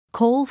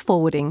Call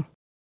forwarding.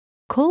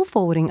 Call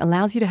forwarding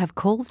allows you to have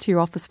calls to your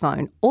office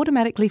phone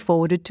automatically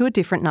forwarded to a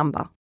different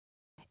number.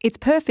 It's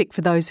perfect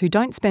for those who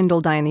don't spend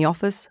all day in the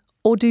office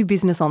or do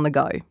business on the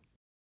go.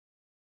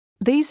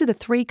 These are the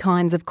 3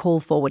 kinds of call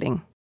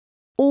forwarding.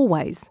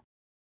 Always.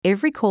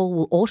 Every call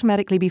will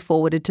automatically be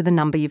forwarded to the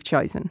number you've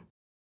chosen.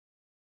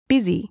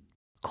 Busy.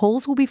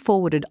 Calls will be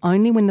forwarded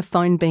only when the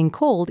phone being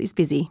called is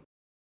busy.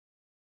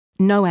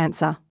 No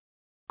answer.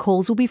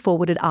 Calls will be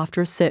forwarded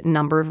after a certain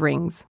number of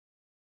rings.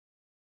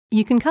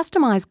 You can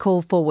customise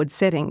call forward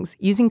settings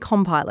using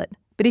Compilot,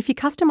 but if you're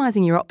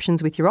customising your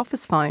options with your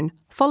office phone,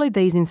 follow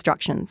these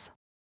instructions.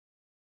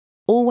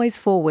 Always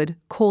forward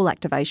call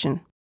activation.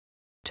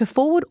 To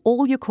forward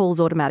all your calls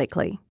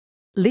automatically,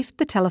 lift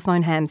the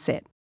telephone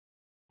handset.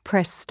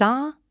 Press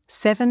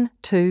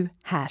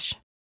 *72#.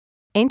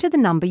 Enter the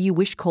number you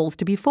wish calls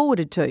to be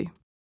forwarded to.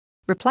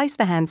 Replace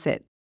the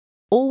handset.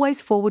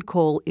 Always forward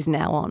call is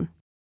now on.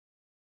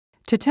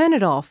 To turn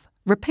it off,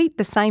 repeat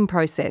the same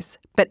process,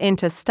 but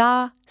enter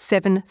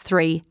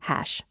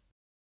 *73#.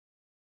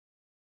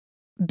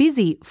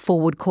 Busy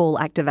forward call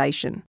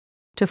activation.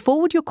 To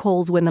forward your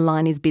calls when the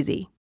line is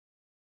busy.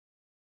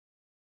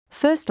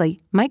 Firstly,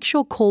 make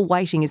sure call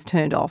waiting is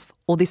turned off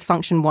or this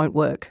function won't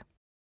work.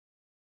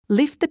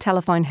 Lift the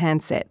telephone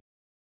handset.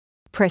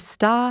 Press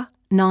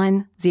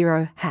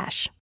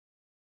 *90#.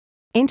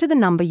 Enter the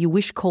number you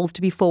wish calls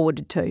to be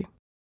forwarded to.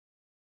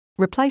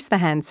 Replace the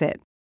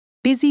handset.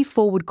 Busy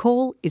forward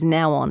call is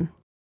now on.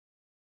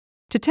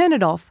 To turn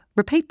it off,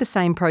 repeat the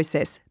same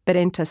process, but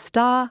enter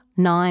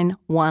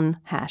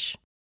 *91#.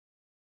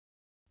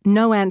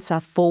 No answer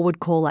forward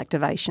call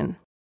activation.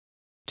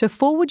 To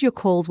forward your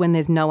calls when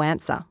there's no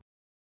answer,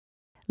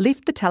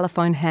 lift the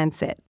telephone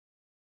handset.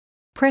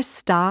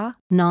 Press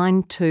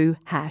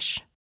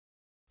 *92#.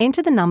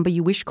 Enter the number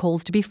you wish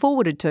calls to be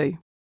forwarded to.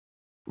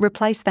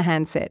 Replace the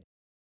handset.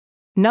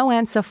 No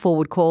answer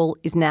forward call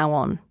is now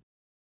on.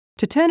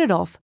 To turn it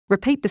off,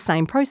 repeat the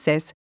same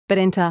process, but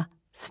enter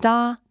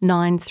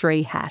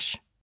 *93#.